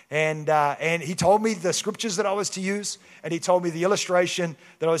 And he told me the scriptures that I was to use, and he told me the illustration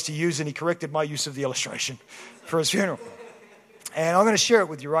that I was to use, and he corrected my use of the illustration for his funeral. And I'm going to share it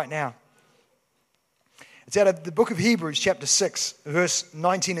with you right now. It's out of the book of Hebrews, chapter 6, verse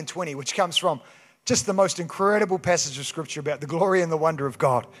 19 and 20, which comes from just the most incredible passage of scripture about the glory and the wonder of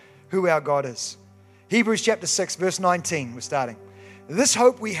God, who our God is. Hebrews chapter 6, verse 19, we're starting. "This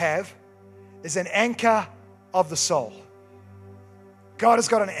hope we have is an anchor of the soul." God has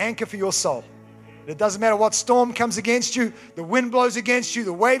got an anchor for your soul. It doesn't matter what storm comes against you, the wind blows against you,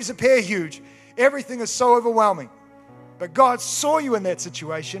 the waves appear huge. Everything is so overwhelming. But God saw you in that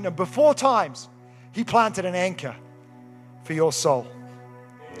situation, and before times, He planted an anchor for your soul.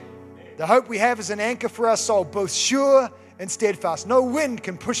 The hope we have is an anchor for our soul, both sure and steadfast. No wind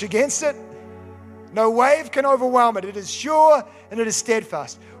can push against it. No wave can overwhelm it. It is sure and it is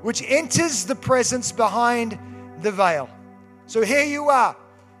steadfast, which enters the presence behind the veil. So here you are,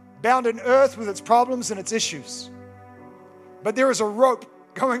 bound in earth with its problems and its issues. But there is a rope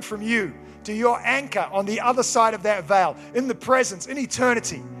going from you to your anchor on the other side of that veil, in the presence, in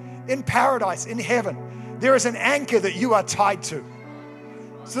eternity, in paradise, in heaven. There is an anchor that you are tied to.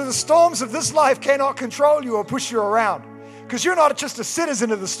 So the storms of this life cannot control you or push you around, because you're not just a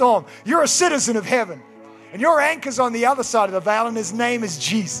citizen of the storm, you're a citizen of heaven. And your anchor's on the other side of the veil, and His name is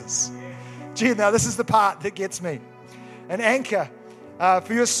Jesus. Gee, now this is the part that gets me. An anchor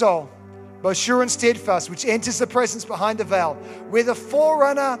for your soul, both sure and steadfast, which enters the presence behind the veil, where the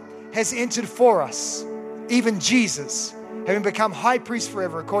forerunner has entered for us, even Jesus, having become high priest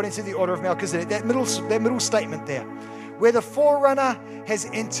forever, according to the order of Melchizedek. That middle statement there, where the forerunner has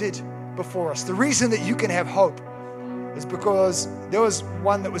entered before us. The reason that you can have hope is because there was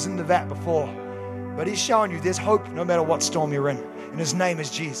one that was in the vat before, but He's showing you there's hope no matter what storm you're in, and His name is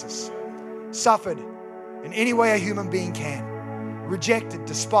Jesus. Suffered in any way a human being can, rejected,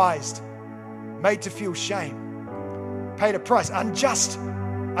 despised, made to feel shame, paid a price,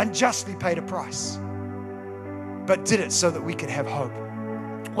 unjustly paid a price, but did it so that we could have hope.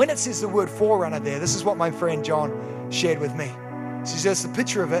 When it says the word forerunner there, this is what my friend John shared with me. He says there's the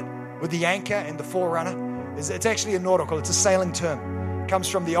picture of it with the anchor and the forerunner. It's actually a nautical, it's a sailing term. It comes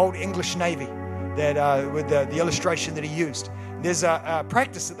from the old English Navy that with the illustration that he used. There's a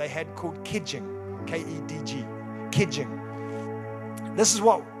practice that they had called kedging, K-E-D-G, kedging. This is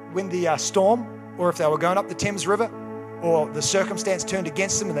what, when the storm, or if they were going up the Thames River, or the circumstance turned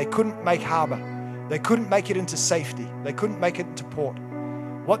against them and they couldn't make harbor, they couldn't make it into safety, they couldn't make it into port,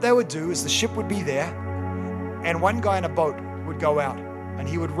 what they would do is the ship would be there, and one guy in a boat would go out, and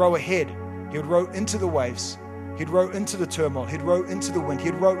he would row ahead. He would row into the waves. He'd row into the turmoil. He'd row into the wind.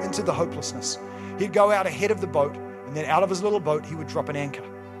 He'd row into the hopelessness. He'd go out ahead of the boat, and then out of his little boat, he would drop an anchor.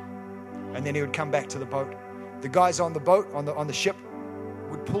 And then he would come back to the boat. The guys on the boat, on the ship,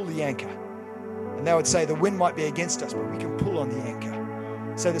 would pull the anchor. And they would say, the wind might be against us, but we can pull on the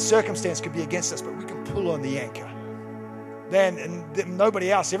anchor. So the circumstance could be against us, but we can pull on the anchor. Then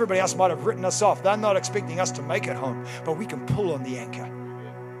nobody else, everybody else might have written us off. They're not expecting us to make it home, but we can pull on the anchor.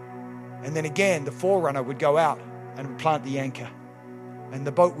 And then again, the forerunner would go out and plant the anchor. And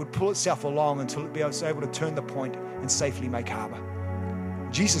the boat would pull itself along until it was able to turn the point and safely make harbor.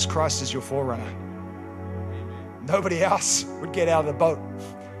 Jesus Christ is your forerunner. Nobody else would get out of the boat.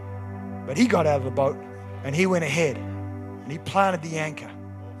 But He got out of the boat and He went ahead and He planted the anchor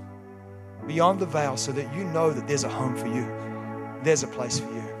beyond the veil so that you know that there's a home for you. There's a place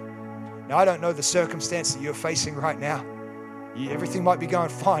for you. Now, I don't know the circumstance that you're facing right now. Everything might be going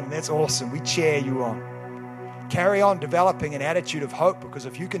fine, and that's awesome. We cheer you on. Carry on developing an attitude of hope, because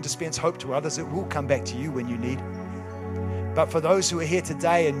if you can dispense hope to others, it will come back to you when you need. But for those who are here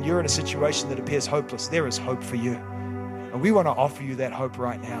today and you're in a situation that appears hopeless, there is hope for you. And we want to offer you that hope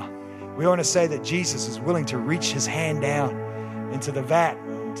right now. We want to say that Jesus is willing to reach His hand down into the vat,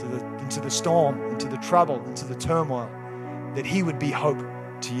 into the storm, into the trouble, into the turmoil, that He would be hope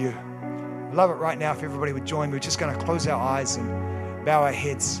to you. I love it right now if everybody would join me. We're just going to close our eyes and bow our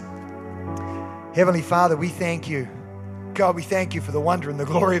heads. Heavenly Father, we thank You. God, we thank You for the wonder and the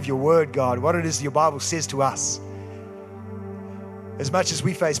glory of Your word, God, what it is Your Bible says to us. As much as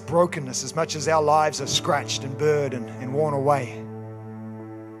we face brokenness, as much as our lives are scratched and burned and worn away,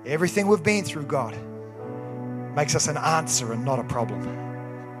 everything we've been through, God, makes us an answer and not a problem.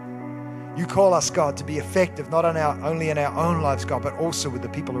 You call us, God, to be effective not only in our own lives, God, but also with the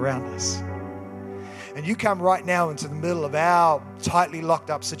people around us. And You come right now into the middle of our tightly locked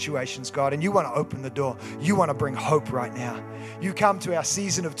up situations, God, and You want to open the door. You want to bring hope right now. You come to our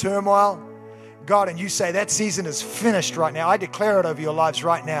season of turmoil, God, and You say that season is finished right now. I declare it over your lives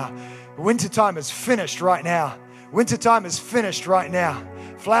right now. Wintertime is finished right now. Wintertime is finished right now.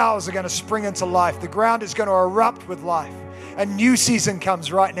 Flowers are going to spring into life. The ground is going to erupt with life. A new season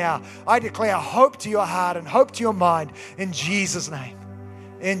comes right now. I declare hope to your heart and hope to your mind in Jesus' name.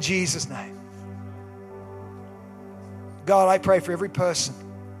 In Jesus' name. God, I pray for every person,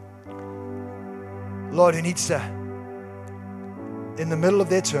 Lord, who needs to, in the middle of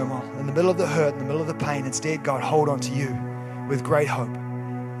their turmoil, in the middle of the hurt, in the middle of the pain, instead, God, hold on to You with great hope.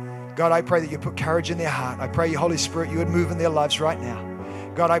 God, I pray that You put courage in their heart. I pray Your Holy Spirit, You would move in their lives right now.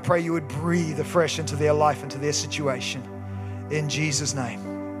 God, I pray you would breathe afresh into their life, into their situation. In Jesus' name.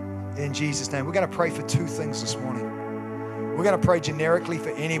 In Jesus' name. We're going to pray for two things this morning. We're going to pray generically for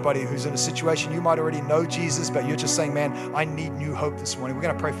anybody who's in a situation. You might already know Jesus, but you're just saying, man, I need new hope this morning. We're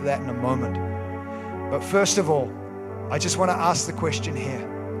going to pray for that in a moment. But first of all, I just want to ask the question here.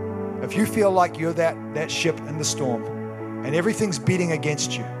 If you feel like you're that ship in the storm and everything's beating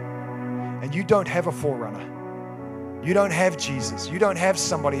against you and you don't have a forerunner, you don't have Jesus, you don't have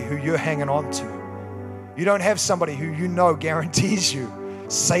somebody who you're hanging on to, you don't have somebody who you know guarantees you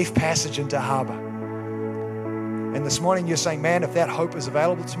safe passage into harbor. And this morning you're saying, man, if that hope is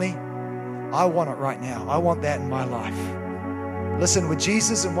available to me, I want it right now. I want that in my life. Listen, with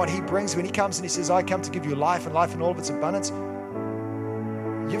Jesus and what he brings, when he comes and he says, I come to give you life and life in all of its abundance,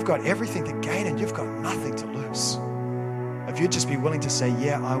 you've got everything to gain and you've got nothing to lose. If you'd just be willing to say,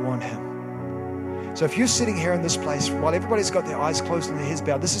 yeah, I want him. So if you're sitting here in this place, while everybody's got their eyes closed and their heads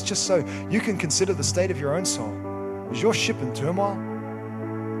bowed, this is just so you can consider the state of your own soul. Is your ship in turmoil?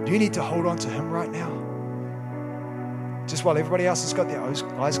 Do you need to hold on to him right now? Just while everybody else has got their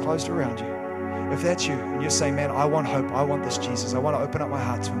eyes closed around you. If that's you, and you're saying, man, I want hope, I want this Jesus, I want to open up my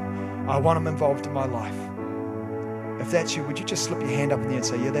heart to him, I want him involved in my life. If that's you, would you just slip your hand up in the air and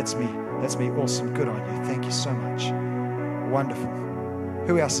say, yeah, that's me, awesome, good on you, thank you so much, wonderful.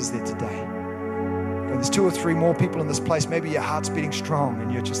 Who else is there today? And there's 2 or 3 more people in this place. Maybe your heart's beating strong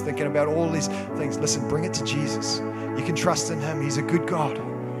and you're just thinking about all these things. Listen, bring it to Jesus. You can trust in him. He's a good God.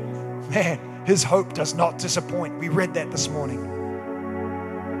 Man, his hope does not disappoint. We read that this morning.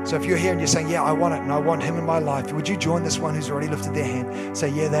 So if you're here and you're saying, yeah, I want it and I want him in my life, would you join this one who's already lifted their hand? Say,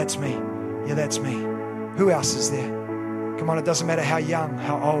 yeah, that's me. Yeah, that's me. Who else is there? Come on, it doesn't matter how young,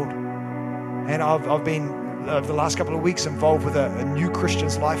 how old. And I've been, over the last couple of weeks, involved with a new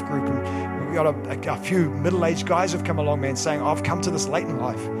Christians life group. And we've got a few middle-aged guys who've come along, man, saying, I've come to this late in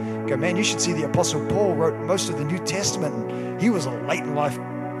life. I go, man, you should see the Apostle Paul wrote most of the New Testament, and he was a late in life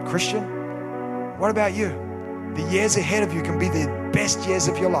Christian. What about you? The years ahead of you can be the best years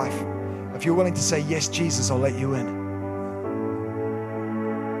of your life. If you're willing to say, yes, Jesus, I'll let you in.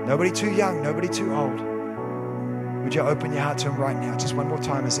 Nobody too young, nobody too old. Would you open your heart to him right now? Just one more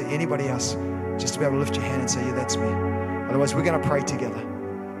time. Is there anybody else? Just to be able to lift your hand and say, yeah, that's me. Otherwise, we're going to pray together.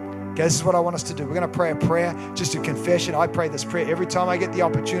 Okay, this is what I want us to do. We're going to pray a prayer, just a confession. I pray this prayer every time I get the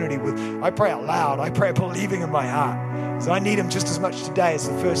opportunity. I pray out loud. I pray believing in my heart. So I need him just as much today as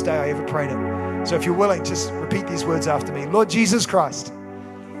the first day I ever prayed it. So if you're willing, just repeat these words after me. Lord Jesus Christ,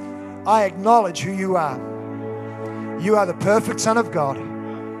 I acknowledge who you are. You are the perfect Son of God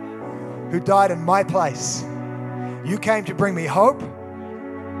who died in my place. You came to bring me hope.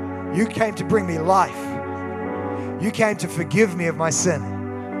 You came to bring me life. You came to forgive me of my sin.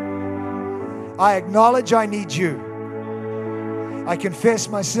 I acknowledge I need you. I confess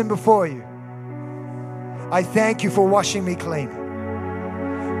my sin before you. I thank you for washing me clean.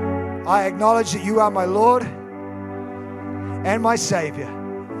 I acknowledge that you are my Lord and my Savior.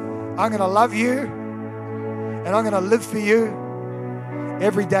 I'm going to love you and I'm going to live for you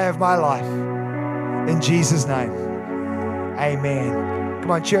every day of my life. In Jesus' name, amen.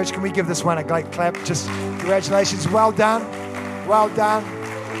 Come on, church, can we give this one a great clap? Just congratulations. Well done. Well done.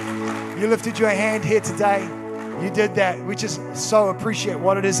 You lifted your hand here today. You did that. We just so appreciate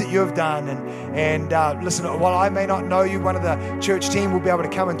what it is that you have done. And listen, while I may not know you, one of the church team will be able to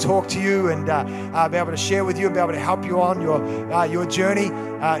come and talk to you and be able to share with you and be able to help you on your journey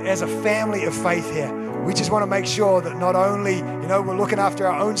as a family of faith here. We just want to make sure that not only, we're looking after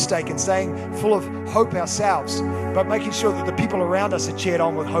our own stake and staying full of hope ourselves, but making sure that the people around us are cheered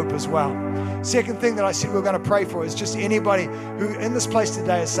on with hope as well. Second thing that I said we're going to pray for is just anybody who in this place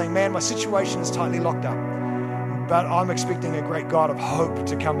today is saying, man, my situation is tightly locked up, but I'm expecting a great God of hope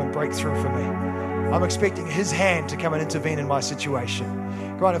to come and break through for me. I'm expecting his hand to come and intervene in my situation.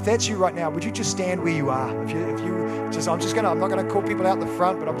 Come on, if that's you right now, would you just stand where you are? I'm not going to call people out the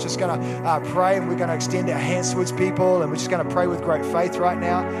front, but I'm just going to pray, and we're going to extend our hands towards people, and we're just going to pray with great faith right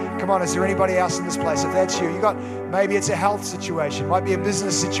now. Come on, is there anybody else in this place? If that's you, maybe it's a health situation, might be a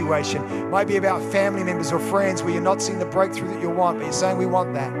business situation, might be about family members or friends where you're not seeing the breakthrough that you want, but you're saying we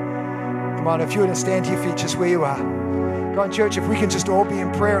want that. Come on, if you were to stand to your feet just where you are. Come on, church, if we can just all be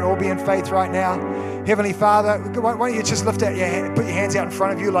in prayer and all be in faith right now. Heavenly Father, why don't you just lift out your hand, put your hands out in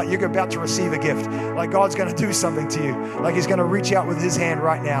front of you like you're about to receive a gift, like God's going to do something to you, like he's going to reach out with his hand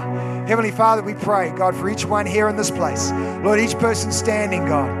right now. Heavenly Father, we pray, God, for each one here in this place. Lord, each person standing,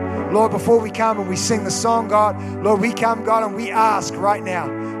 God. Lord, before we come and we sing the song, God, Lord, we come, God, and we ask right now.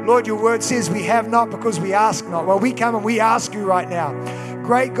 Lord, your word says we have not because we ask not. Well, we come and we ask you right now.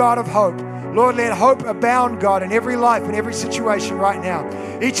 Great God of hope, Lord, let hope abound, God, in every life, in every situation right now.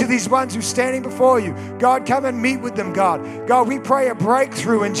 Each of these ones who's standing before you, God, come and meet with them, God. God, we pray a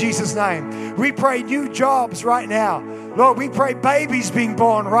breakthrough in Jesus' name. We pray new jobs right now. Lord, we pray babies being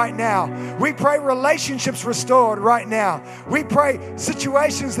born right now. We pray relationships restored right now. We pray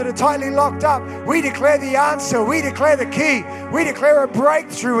situations that are tightly locked up. We declare the answer. We declare the key. We declare a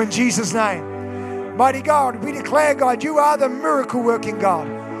breakthrough in Jesus' name. Mighty God, we declare, God, you are the miracle working God.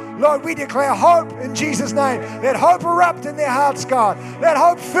 Lord, we declare hope in Jesus' name. Let hope erupt in their hearts, God. Let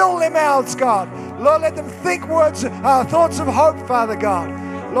hope fill their mouths, God. Lord, let them think words, thoughts of hope, Father God.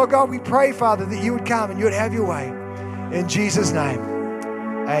 Lord God, we pray, Father, that you would come and you would have your way. In Jesus' name,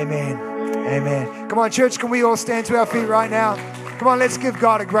 amen. Amen. Come on, church, can we all stand to our feet right now? Come on, let's give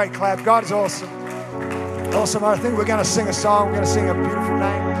God a great clap. God is awesome. Awesome. I think we're going to sing a song. We're going to sing A Beautiful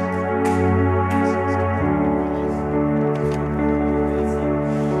Name.